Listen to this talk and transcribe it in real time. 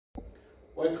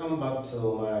Welcome back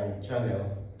to my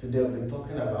channel. Today we'll be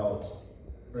talking about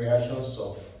reactions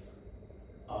of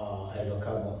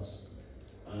hydrocarbons,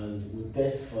 and we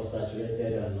test for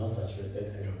saturated and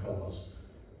unsaturated hydrocarbons.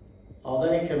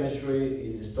 Organic chemistry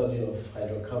is the study of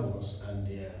hydrocarbons and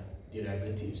their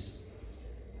derivatives,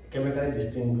 chemically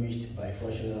distinguished by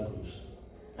functional groups.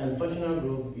 And functional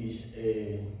group is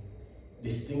a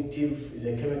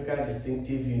chemical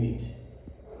distinctive unit,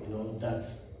 that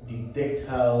detects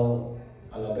how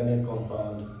an organic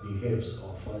compound behaves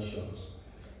or functions.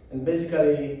 And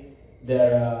basically,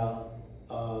 there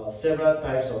are several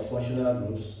types of functional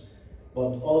groups,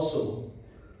 but also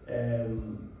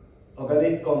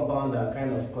organic compounds are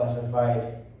kind of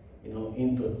classified,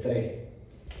 into three.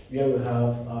 Here we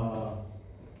have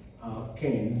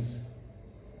alkanes.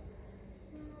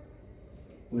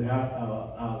 We have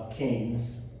our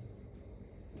alkanes.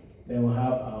 Then we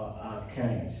have our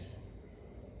alkynes.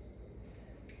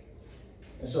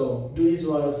 And so these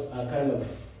ones are kind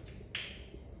of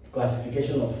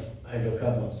classification of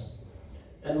hydrocarbons.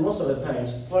 And most of the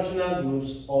times, functional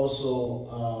groups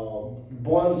also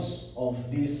bonds of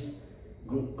these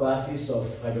classes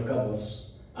of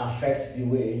hydrocarbons affect the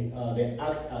way they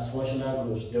act as functional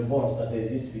groups, the bonds that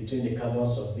exist between the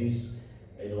carbons of these,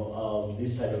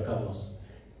 these hydrocarbons.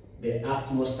 They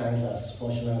act most times as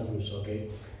functional groups, okay?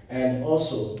 And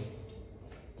also,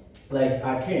 like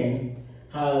alkane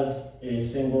has a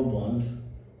single bond,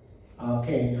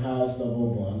 alkane has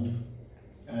double bond,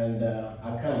 and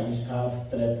alkynes have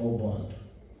triple bond.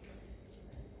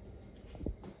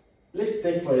 Let's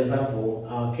take, for example,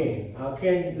 alkane.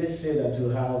 Alkane, let's say that you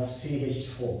have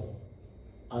CH4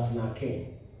 as an alkane.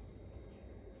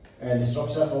 And the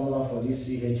structural formula for this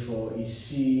CH4 is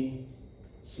C/.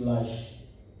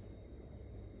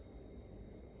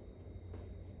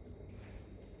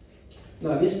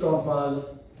 Now, this compound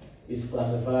is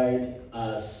classified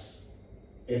as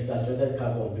a saturated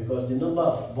carbon because the number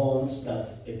of bonds that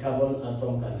a carbon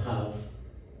atom can have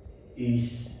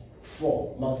is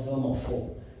 4, maximum of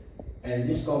 4. And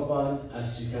this compound,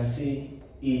 as you can see,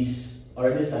 is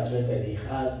already saturated. It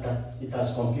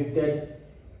has completed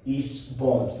its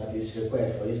bond that is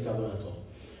required for this carbon atom.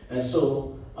 And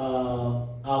so,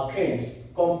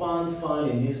 alkanes, compound found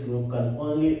in this group, can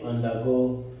only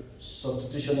undergo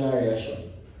substitutional reaction.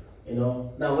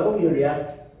 Now when we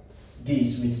react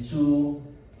this with two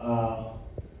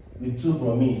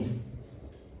bromine,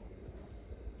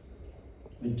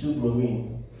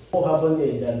 what happens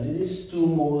is that these 2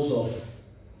 moles of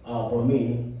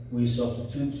bromine will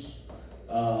substitute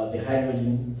the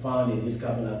hydrogen found in this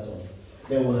carbon atom.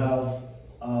 Then we'll have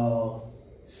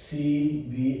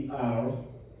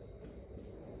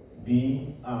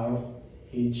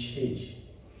CBr(BrHH).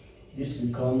 This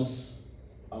becomes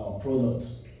our product.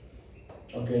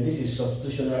 Okay, this is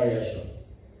substitutional reaction.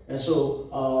 And so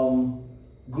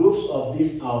groups of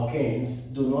these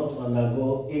alkanes do not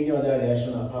undergo any other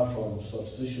reaction apart from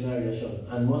substitutional reaction,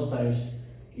 and most times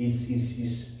it's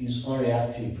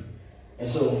unreactive. And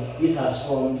so it has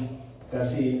formed, you can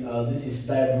see this is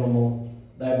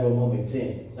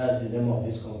dibromomethane. That's the name of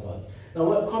this compound. Now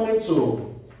we're coming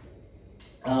to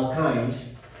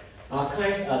alkynes.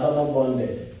 Alkynes are double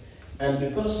bonded, and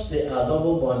because they are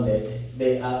double bonded,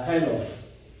 they are kind of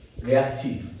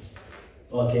reactive.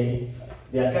 Okay,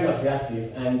 they are kind of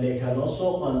reactive, and they can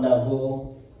also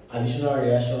undergo additional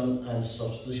reaction and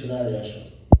substitutional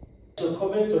reaction. So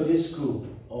coming to this group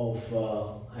of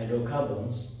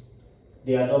hydrocarbons,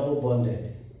 they are double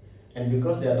bonded, and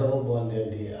because they are double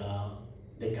bonded,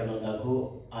 they can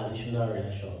undergo additional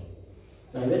reaction.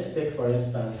 Now let's take for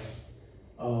instance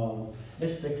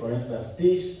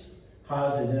this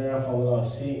has a general formula of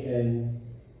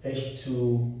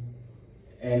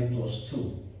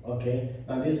CnH2n+2. Okay,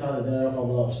 now this has a general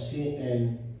formula of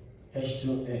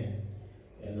CnH2n.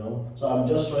 So I'm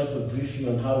just trying to brief you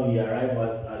on how we arrive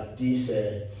at these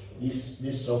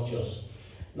structures.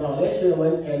 Now let's say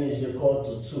when n is equal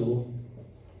to 2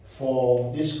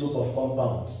 for this group of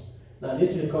compounds, now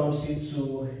this becomes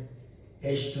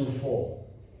C2H24.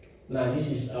 Now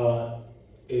this is our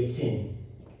 18.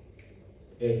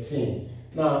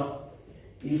 Now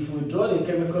if we draw the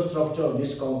chemical structure of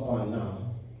this compound now,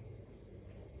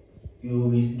 you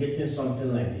will be getting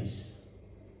something like this.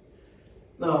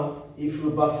 Now, if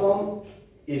we perform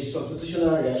a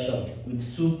substitutional reaction with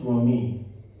 2 bromine,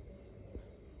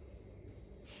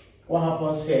 what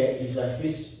happens here is that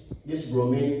this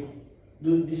bromine,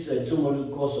 these 2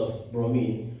 molecules of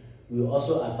bromine will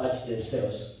also attach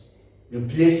themselves,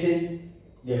 replacing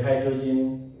the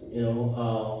hydrogen,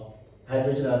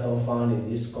 hydrogen atom found in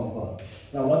this compound.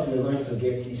 Now, what we're going to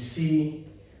get is C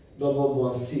double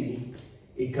bond C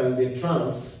it can be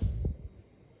trans,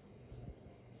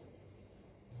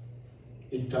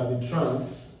 it can be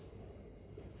trans,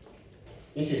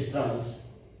 this is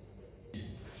trans.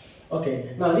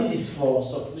 Okay, now this is for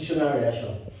substitutional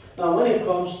reaction. Now when it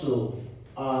comes to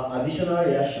additional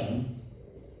reaction,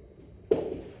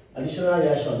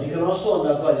 they can also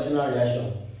undergo additional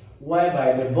reaction,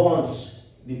 whereby the bonds,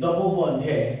 the double bond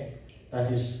here,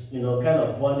 that is, kind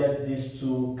of bonded these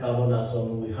two carbon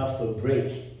atoms, we have to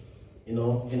break, in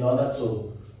order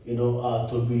to,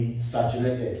 to be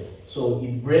saturated. So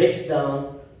it breaks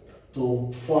down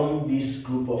to form this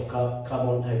group of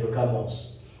carbon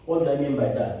hydrocarbons. What do I mean by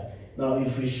that? Now,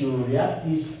 if we should react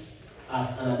this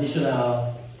as an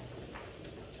additional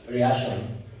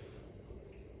reaction,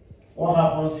 what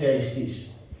happens here is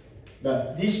this,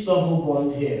 that this double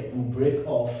bond here will break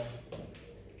off,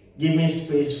 giving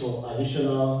space for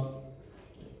additional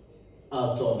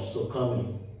atoms to come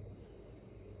in.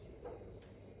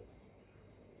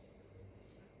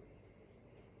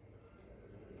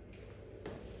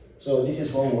 So this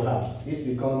is what we have. This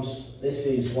becomes, let's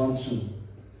say it's 1,2.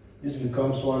 This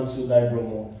becomes 1,2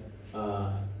 dibromo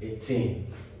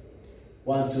 18.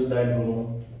 1,2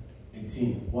 dibromo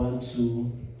 18.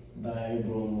 1,2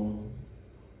 dibromo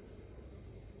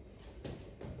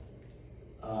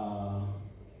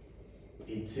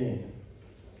 18.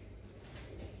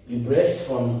 It breaks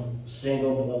from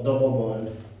double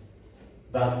bond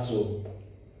back to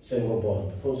single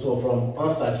bond. So from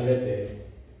unsaturated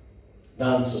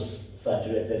down to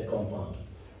saturated compound.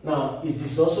 Now, is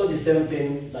this also the same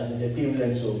thing that is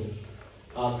equivalent to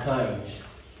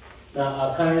alkynes?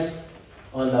 Now, alkynes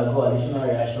undergo additional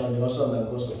reaction, they also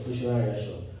undergo substitutional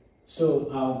reaction.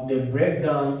 So they break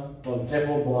down from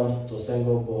triple bond to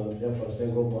single bond, then from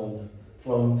single bond,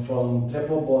 from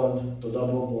triple bond to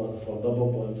double bond, from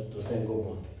double bond to single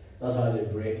bond. That's how they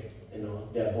break,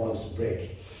 their bonds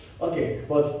break. Okay,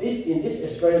 but in this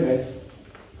experiment,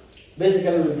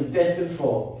 basically we'll be testing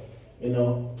for,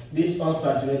 this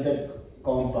unsaturated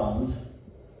compound,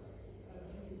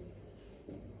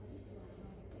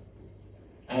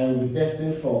 and we'll be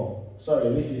testing for,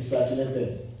 this is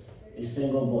saturated, is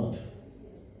single bond,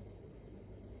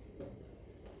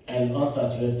 and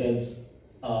unsaturated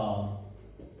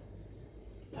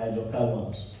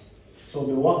hydrocarbons. So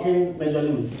we're working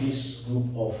majorly with this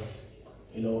group of,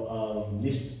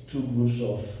 these two groups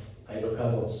of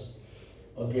hydrocarbons.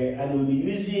 Okay, and we'll be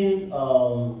using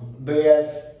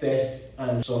Bayer's test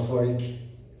and sulfuric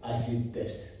acid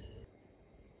test.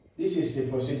 This is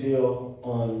the procedure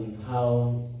on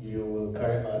how you will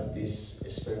carry out this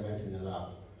experiment in the lab.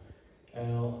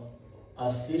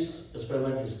 As this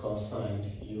experiment is concerned,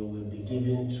 you will be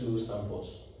given two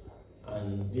samples,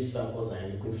 and these samples are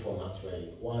in liquid form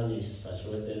actually. One is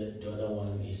saturated, the other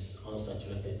one is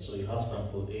unsaturated. So you have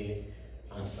sample A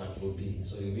and sample B.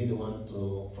 So you really want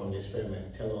to, from the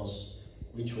experiment, tell us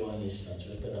which one is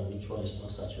saturated and which one is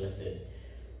not saturated.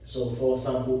 So for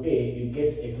sample A, you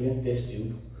get a clean test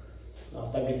tube.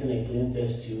 After getting a clean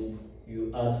test tube,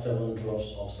 you add 7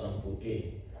 drops of sample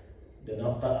A. Then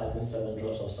after adding 7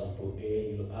 drops of sample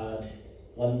A, you add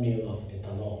 1 ml of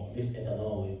ethanol. This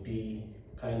ethanol will be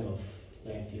kind of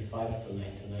 95 to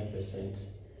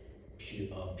 99%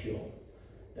 pure.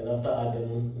 Then after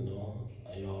adding,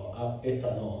 your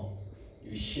ethanol,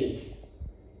 you shake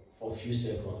for a few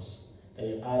seconds. Then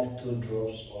you add 2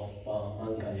 drops of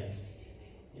permanganate.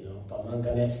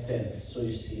 Permanganate stain. So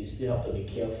you still have to be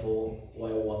careful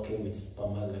while working with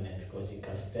permanganate, because it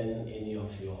can stain any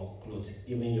of your clothes,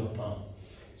 even your palm.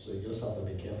 So you just have to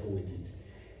be careful with it.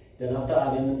 Then after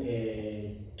adding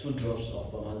 2 drops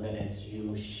of permanganate,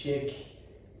 you shake.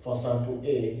 For sample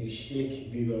A, you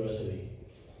shake vigorously.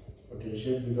 Okay, you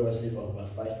shake vigorously for about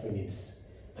 5 minutes.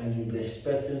 And you'll be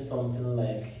expecting something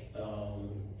like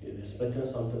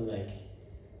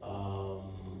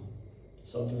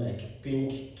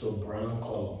pink to brown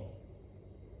color.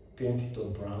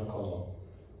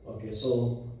 Okay,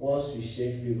 so once you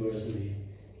shake vigorously,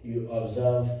 you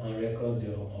observe and record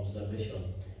your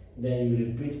observation. Then you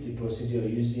repeat the procedure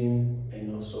using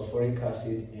sulfuric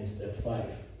acid in step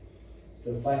 5.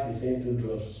 Step 5 is saying 2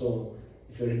 drops. So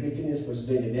if you're repeating this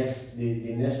procedure in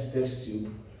the next test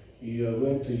tube, you are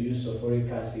going to use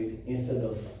sulfuric acid instead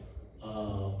of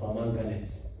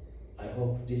permanganate. I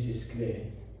hope this is clear.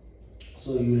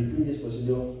 So you repeat this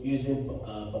procedure using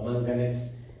permanganate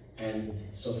and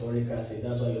sulfuric acid.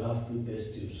 That's why you have 2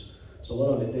 test tubes. So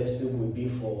one of the test tubes will be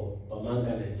for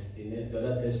permanganate, the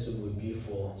other test tube will be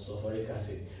for sulfuric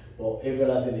acid. But every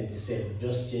other thing is the same.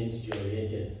 Just change your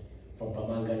reagent from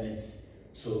permanganate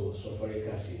to sulfuric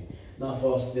acid. Now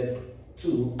for step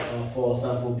 2, for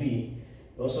sample B,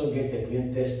 you also get a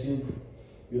clean test tube.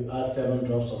 you add 7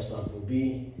 drops of sample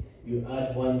B, you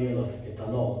add 1 ml of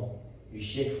ethanol, you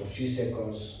shake for a few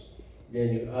seconds,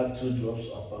 then you add 2 drops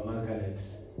of permanganate,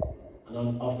 and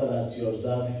then after that you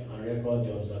observe and record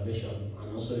the observation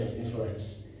and also the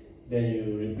inference. Then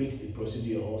you repeat the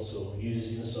procedure also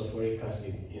using sulfuric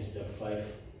acid in step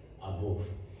 5 above.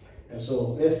 And so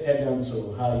let's head on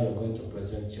to how you're going to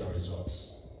present your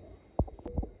results.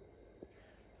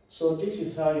 So this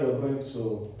is how you're going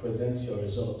to present your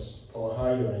results, or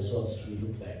how your results will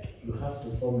look like. You have to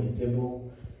form a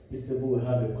table. This table will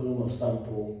have a column of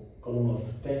sample, column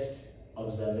of test,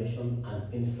 observation,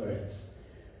 and inference.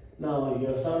 Now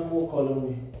your sample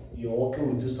column, you're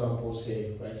working with 2 samples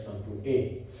here, right? Sample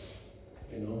A.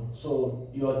 So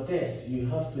your test, you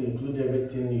have to include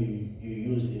everything you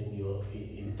use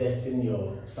in testing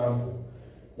your sample.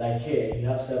 Like here, you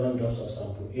have 7 drops of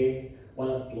sample A,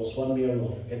 1 plus 1 ml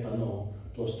of ethanol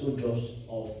plus 2 drops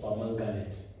of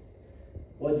permanganate.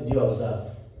 What did you observe?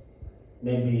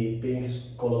 Maybe pink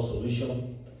color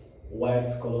solution, white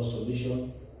color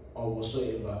solution, or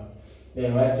whatsoever.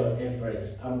 Then write your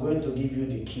inference. I'm going to give you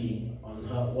the key on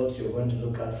what you're going to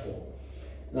look out for.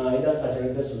 Now, either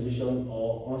saturated solution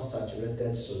or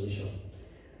unsaturated solution.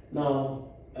 Now,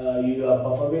 you are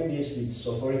performing this with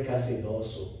sulfuric acid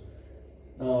also.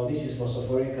 Now, this is for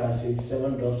sulfuric acid,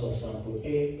 7 drops of sample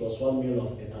A plus 1 ml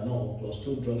of ethanol plus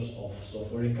 2 drops of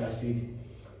sulfuric acid.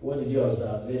 What did you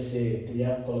observe? Let's say a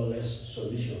clear colorless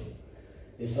solution.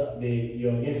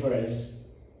 Your inference,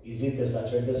 is it a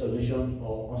saturated solution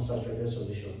or unsaturated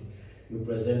solution? You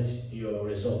present your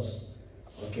results.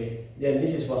 Okay, then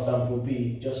this is for sample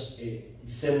B, just the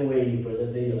same way you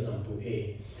presented your sample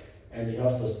A, and you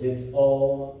have to state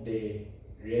all the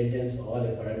reagents, all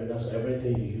the parameters, or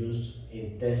everything you used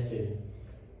in testing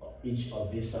each of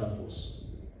these samples.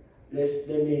 Let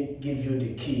me give you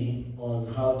the key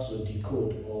on how to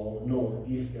decode or know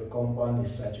if a compound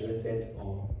is saturated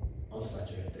or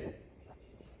unsaturated.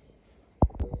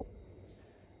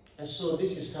 And so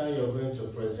this is how you're going to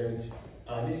present.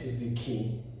 This is the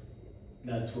key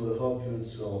that will help you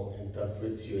to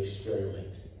interpret your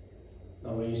experiment.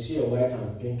 Now, when you see a white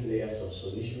and pink layers of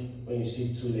solution, when you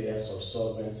see 2 layers of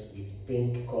solvents with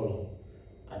pink color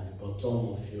at the bottom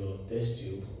of your test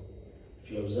tube,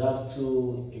 if you observe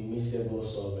 2 immiscible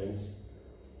solvents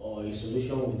or a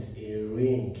solution with a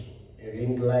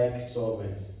ring-like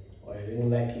solvent or a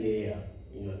ring-like layer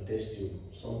in your test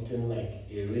tube, something like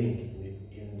a ring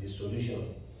in the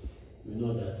solution, you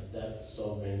know that that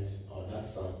solvent or that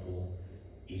sample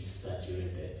is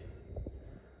saturated.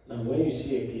 Now, when you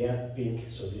see a clear pink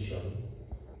solution,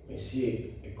 you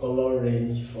see a color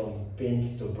range from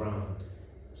pink to brown.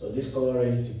 So this color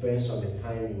range depends on the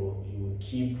time you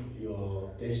keep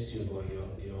your test tube or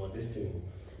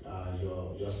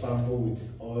your sample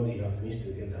with all you have mixed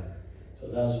together. So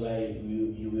that's why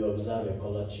you will observe a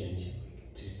color change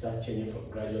to start changing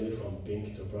gradually from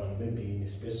pink to brown, maybe in the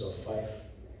space of 5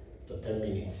 to 10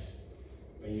 minutes.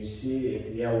 When you see a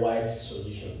clear white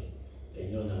solution,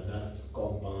 then you know that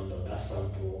compound or that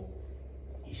sample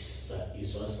is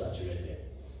unsaturated.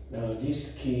 Now,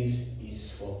 this case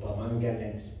is for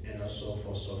permanganate and also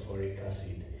for sulfuric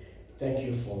acid. Thank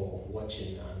you for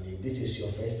watching, and if this is your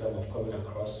first time of coming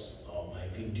across my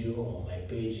video or my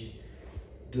page,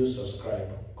 do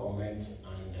subscribe, comment,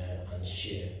 and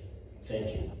share.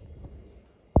 Thank you.